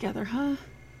shit together, huh?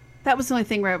 That was the only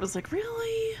thing where I was like,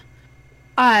 really?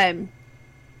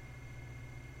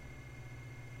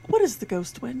 What is the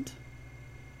Ghost Wind?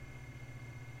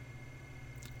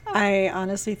 I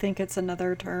honestly think it's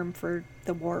another term for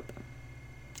the warp.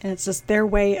 And it's just their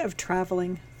way of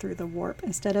traveling through the warp.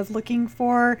 Instead of looking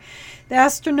for the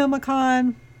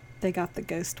Astronomicon, they got the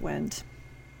Ghost Wind.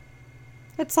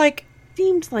 It's like...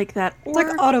 Seemed like that. It's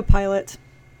like autopilot.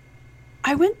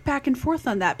 I went back and forth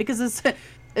on that because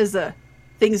as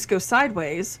things go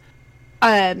sideways,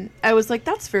 I was like,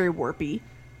 that's very warpy.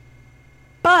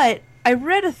 But I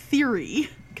read a theory,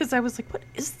 because I was like, what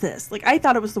is this? Like, I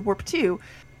thought it was the warp too.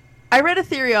 I read a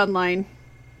theory online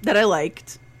that I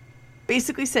liked,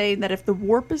 basically saying that if the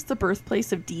warp is the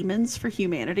birthplace of demons for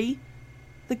humanity,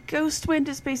 the Ghost Wind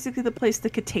is basically the place the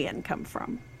Catan come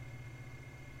from.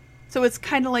 So it's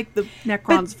kind of like the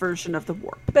Necron's version of the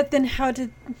warp. But then how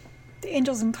did the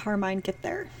Angels and Carmine get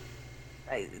there?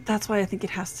 That's why I think it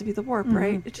has to be the warp,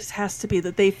 right? It just has to be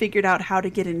that they figured out how to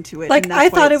get into it. Like, and that's I why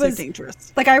thought it's it was so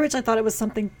dangerous. Like, I originally thought it was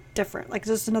something different, like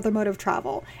just another mode of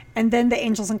travel. And then the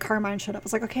Angels and Carmine showed up. I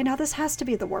was like, okay, now this has to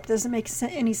be the warp. Doesn't make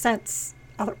any sense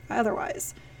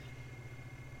otherwise.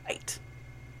 Right.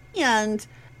 And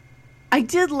I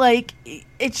did like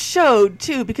it showed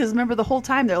too, because remember the whole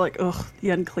time they're like, ugh,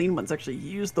 the unclean ones actually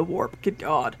use the warp. Good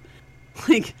God.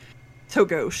 Like, so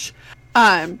gauche.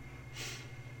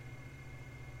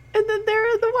 And then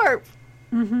they're in the warp.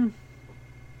 Mm-hmm.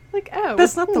 Like, oh. But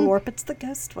it's not the warp, it's the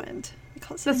ghost wind.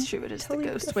 That's true, it is totally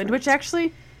the ghost different. wind, which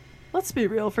actually, let's be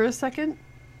real for a second.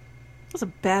 That's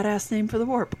a badass name for the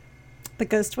warp. The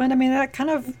ghost wind, I mean, that kind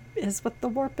of is what the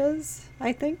warp is,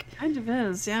 I think. Kind of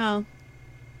is, yeah.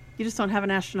 You just don't have an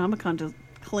Astronomicon to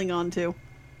cling on to.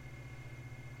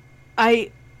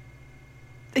 I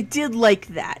did like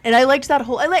that, and I liked that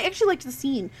whole. Actually liked the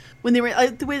scene when they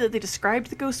were the way that they described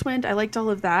the ghost wind. I liked all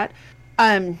of that.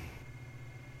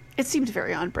 It seemed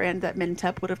very on brand that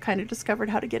Mentep would have kind of discovered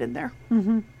how to get in there.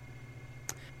 Mm-hmm.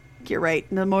 You're right.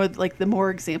 The more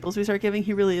examples we start giving,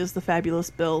 he really is the fabulous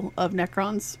Bill of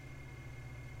Necrons.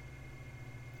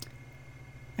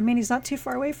 I mean, he's not too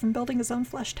far away from building his own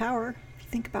flesh tower, if you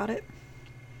think about it.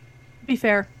 Be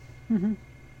fair. Mm-hmm.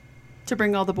 To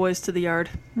bring all the boys to the yard.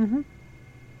 Mm-hmm.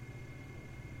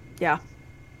 Yeah.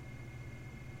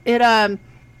 It, I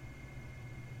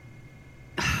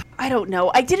don't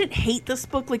know. I didn't hate this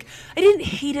book. Like, I didn't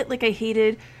hate it like I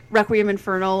hated Requiem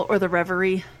Infernal or The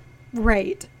Reverie.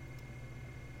 Right.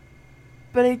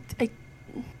 But I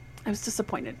was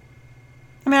disappointed.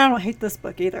 I mean, I don't hate this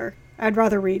book either. I'd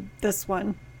rather read this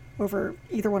one over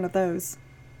either one of those.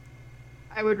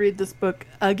 I would read this book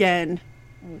again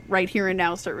right here and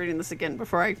now. Start reading this again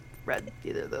before I read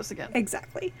either of those again.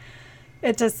 Exactly.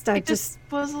 It just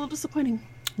was a little disappointing.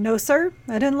 No, sir.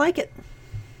 I didn't like it.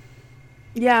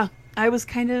 Yeah, I was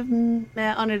kind of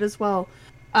meh on it as well.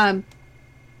 And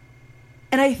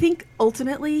I think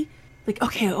ultimately, like,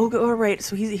 okay, all right,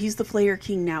 so he's the Flayer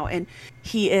King now, and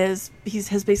he has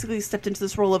basically stepped into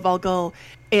this role of Valgul,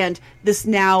 and this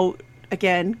now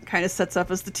again kind of sets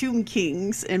up as the Tomb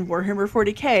Kings in Warhammer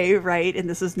 40k, right? And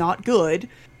this is not good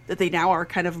that they now are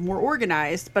kind of more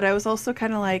organized. But I was also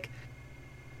kind of like,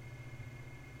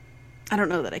 I don't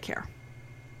know that I care.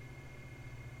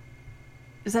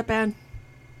 Is that bad?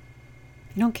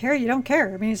 You don't care. You don't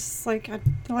care. I mean, it's just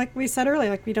like we said earlier,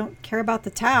 like we don't care about the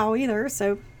Tau either.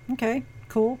 So, okay,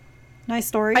 cool. Nice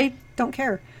story. I don't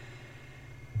care.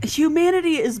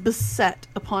 Humanity is beset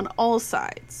upon all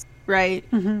sides, right?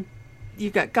 Mm-hmm.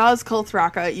 You've got Gazkul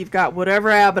Thraka, you've got whatever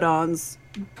Abaddon's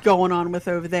going on with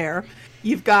over there.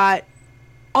 You've got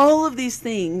all of these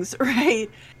things, right?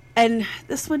 And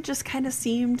this one just kind of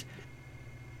seemed...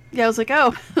 Yeah, I was like,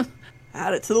 oh,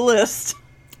 add it to the list.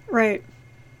 Right.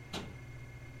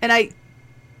 And I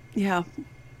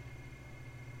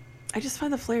just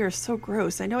find the Flayers so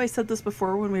gross. I know I said this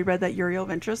before when we read that Uriel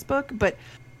Ventress book, but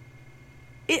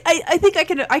I think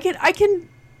I can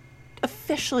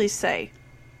officially say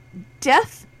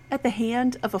death at the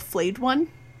hand of a flayed one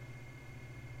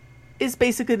is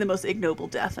basically the most ignoble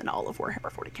death in all of Warhammer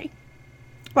 40k.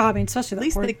 Well, I mean,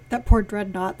 especially that poor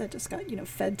dreadnought that just got,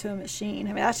 fed to a machine.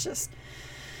 I mean, that's just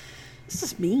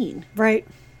mean. Right.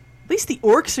 At least the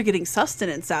orcs are getting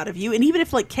sustenance out of you, and even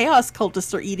if, like, chaos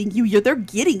cultists are eating you, they're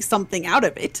getting something out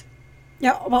of it.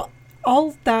 Yeah, well,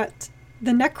 all that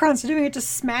the Necrons are doing is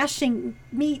just smashing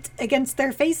meat against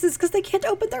their faces because they can't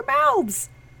open their mouths.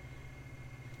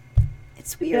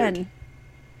 It's weird. Then,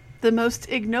 the most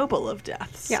ignoble of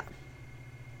deaths. Yeah.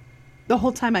 The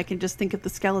whole time I can just think of the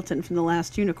skeleton from The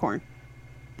Last Unicorn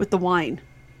with the wine.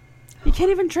 You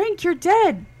can't even drink, you're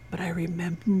dead. But I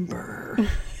remember.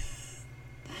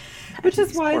 Which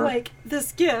is why, like,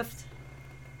 this gift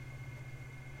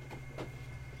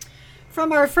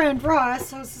from our friend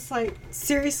Ross, I was just like,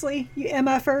 seriously, you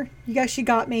MFer? You actually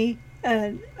got me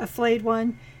a flayed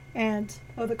one. And,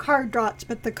 the card dropped,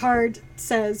 but the card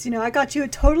says, I got you a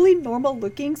totally normal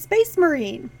looking space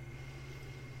marine.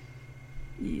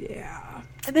 Yeah.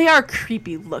 They are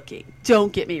creepy looking.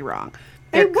 Don't get me wrong.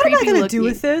 Hey, what am I going to do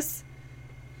with this?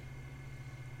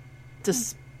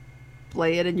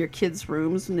 Display it in your kids'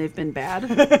 rooms when they've been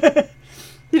bad.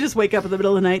 You just wake up in the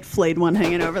middle of the night, flayed one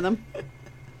hanging over them.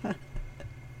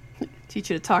 Teach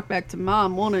you to talk back to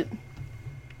mom, won't it?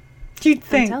 You'd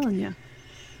think. I'm telling you.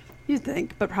 You'd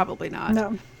think, but probably not.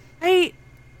 No.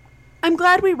 I'm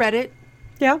glad we read it.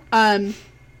 Yeah.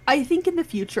 I think in the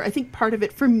future, I think part of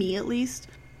it, for me at least,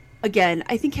 again,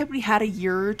 I think had we had a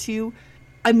year or two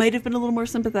I might have been a little more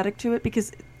sympathetic to it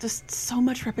because just so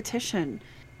much repetition.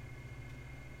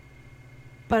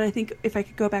 But I think if I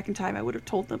could go back in time, I would have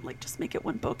told them, like, just make it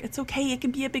one book. It's okay. It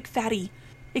can be a big fatty.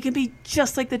 It can be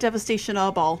just like the Devastation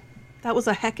Ball. That was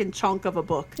a heckin' chunk of a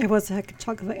book. It was a heckin'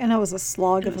 chunk of it, and it was a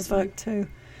slog of a book, too.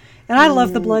 And I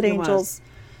love the Blood Angels.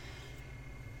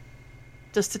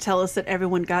 Just to tell us that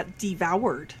everyone got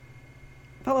devoured.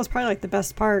 That was probably, like, the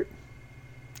best part.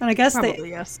 And I guess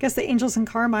Probably, yes. I guess the Angels in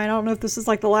Carmine, I don't know if this is,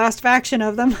 like, the last faction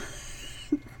of them.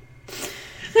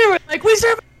 They were like, we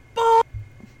serve ball!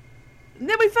 And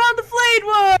then we found the flayed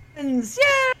ones!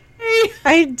 Yay!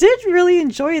 I did really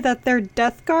enjoy that their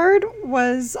Death Guard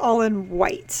was all in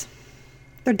white.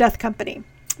 Their Death Company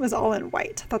was all in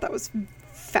white. I thought that was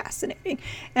fascinating.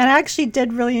 And I actually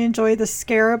did really enjoy the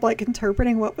Scarab, like,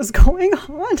 interpreting what was going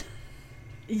on.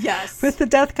 Yes. With the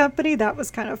Death Company. That was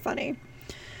kind of funny.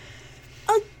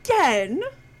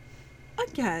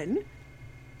 Again,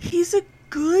 he's a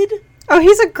good... Oh,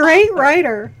 he's a great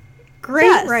writer.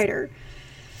 Great writer.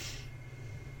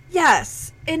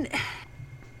 Yes. And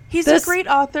he's a great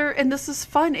author, and this is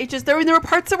fun. It just, there were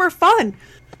parts that were fun.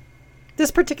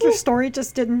 This particular story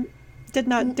just did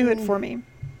not do it for me.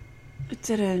 It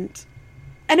didn't.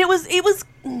 And it was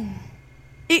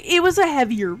a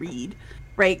heavier read,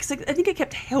 right? Because I think I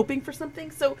kept hoping for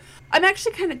something. So I'm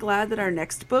actually kind of glad that our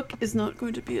next book is not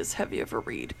going to be as heavy of a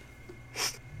read.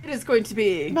 It is going to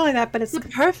be not only that, but it's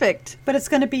perfect. But it's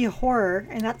going to be horror,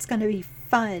 and that's going to be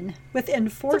fun with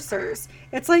enforcers.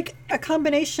 It's like a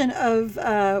combination of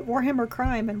Warhammer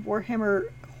Crime and Warhammer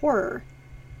Horror.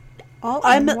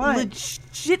 I'm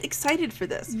legit excited for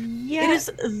this. Yeah. It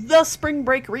is the spring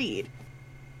break read.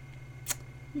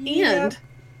 Yeah. And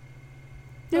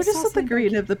notice that the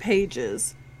green of the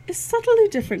pages is subtly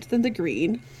different than the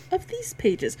green of these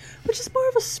pages, which is more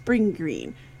of a spring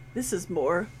green. This is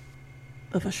more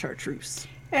of a chartreuse.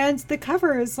 And the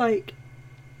cover is like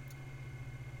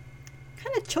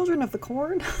kind of Children of the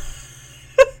Corn.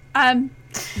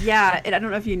 Yeah, and I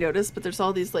don't know if you noticed, but there's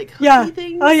all these like hoodie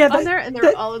things on there, and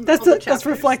they're all in all the chapters. That's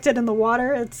reflected in the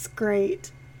water. It's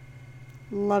great.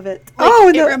 Love it.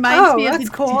 Like, it reminds me of that's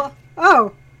cool.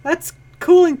 Oh, that's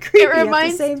cool and creepy at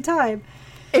the same time.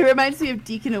 It reminds me of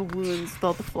Deacon of Wounds with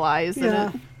all the flies in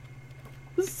it.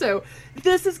 So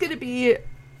this is going to be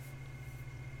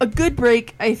a good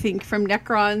break, I think, from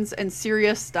Necrons and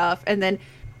serious stuff, and then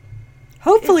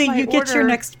hopefully you get your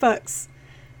next books.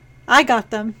 I got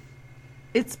them.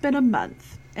 It's been a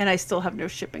month, and I still have no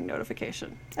shipping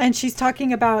notification. And she's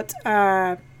talking about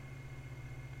the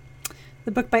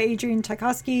book by Adrian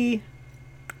Tchaikovsky,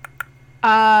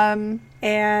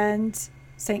 and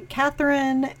St.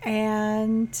 Catherine,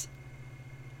 and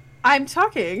I'm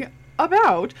talking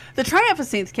about The Triumph of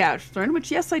St. Catherine,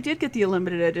 which, yes, I did get the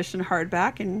limited edition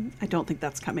hardback, and I don't think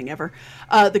that's coming ever.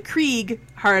 The Krieg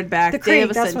hardback, Day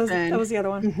of Ascension. That was the other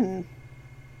one. Mm-hmm.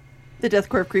 The Death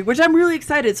Corps of Krieg, which I'm really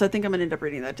excited, so I think I'm going to end up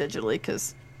reading that digitally,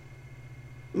 because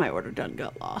my order done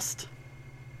got lost.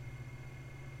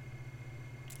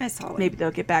 I saw it. Maybe they'll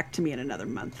get back to me in another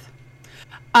month.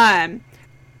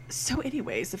 So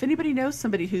anyways, if anybody knows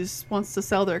somebody who wants to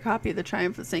sell their copy of The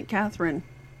Triumph of St. Catherine,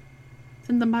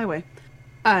 send them my way.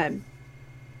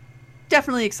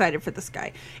 Definitely excited for this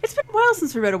guy. It's been a while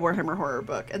since we read a Warhammer horror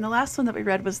book, and the last one that we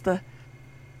read was the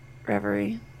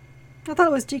Reverie. I thought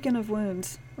it was Deacon of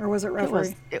Wounds, or was it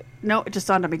Reverie? It just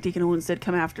dawned on me. Deacon of Wounds did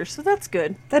come after, so that's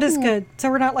good. That is good.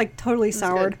 So we're not like totally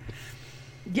soured.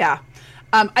 Yeah.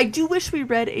 I do wish we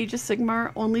read Age of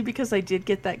Sigmar, only because I did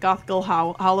get that Gothgul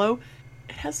Hollow.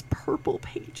 It has purple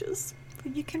pages.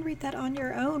 But you can read that on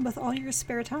your own with all your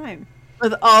spare time.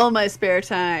 With all my spare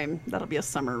time. That'll be a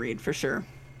summer read for sure.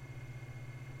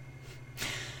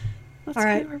 All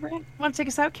right. Want to take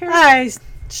us out, Kara? I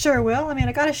sure will. I mean,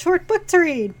 I got a short book to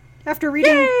read. After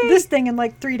reading this thing in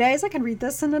like 3 days, I can read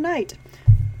this in a night.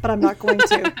 But I'm not going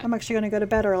to. I'm actually going to go to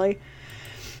bed early.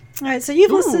 All right, so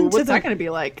you've listened to what's that going to be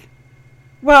like?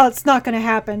 Well, it's not going to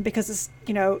happen because it's,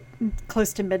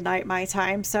 close to midnight my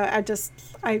time. So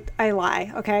I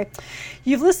lie, okay?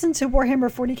 You've listened to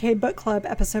Warhammer 40k Book Club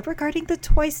episode regarding The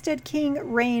Twice Dead King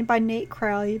Reign by Nate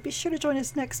Crowley. Be sure to join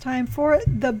us next time for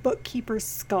The Bookkeeper's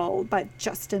Skull by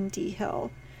Justin D. Hill.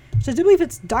 So I do believe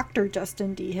it's Dr.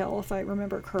 Justin D. Hill, if I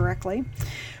remember correctly.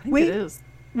 I think it is.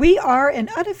 We are an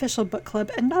unofficial book club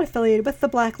and not affiliated with the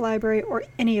Black Library or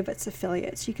any of its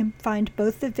affiliates. You can find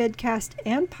both the vidcast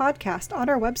and podcast on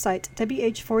our website,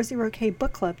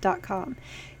 wh40kbookclub.com.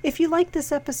 If you like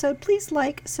this episode, please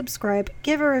like, subscribe,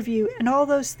 give a review, and all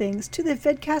those things to the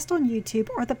vidcast on YouTube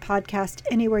or the podcast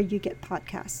anywhere you get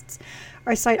podcasts.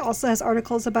 Our site also has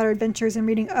articles about our adventures in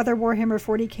reading other Warhammer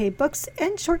 40k books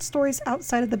and short stories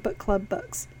outside of the book club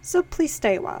books. So please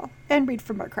stay a while and read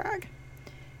from our crag.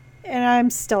 And I'm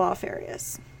still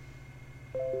Alfarius.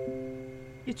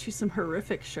 Get you some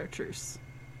horrific chartreuse.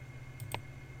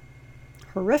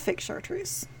 Horrific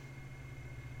chartreuse.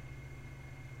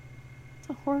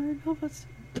 It's a horror novel.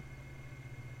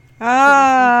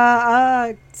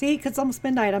 See, because it's almost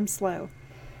midnight. I'm slow.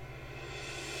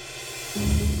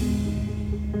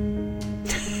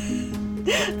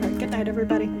 All right, good night,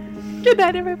 everybody. Good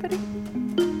night, everybody.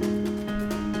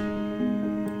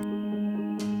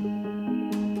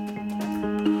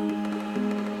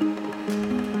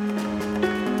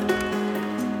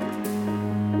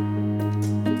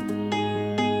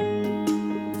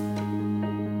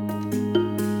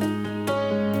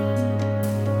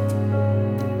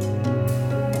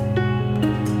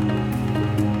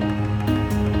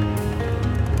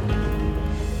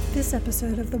 This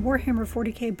episode of the Warhammer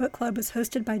 40k Book Club is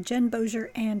hosted by Jen Bozier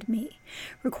and me.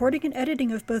 Recording and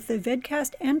editing of both the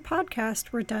vidcast and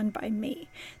podcast were done by me.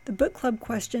 The book club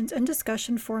questions and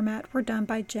discussion format were done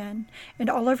by Jen, and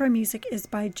all of our music is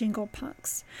by Jingle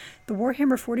Punks. The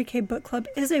Warhammer 40k Book Club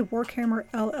is a Warhammer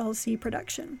LLC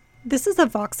production. This is a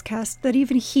Voxcast that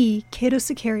even he, Cato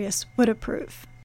Sicarius, would approve.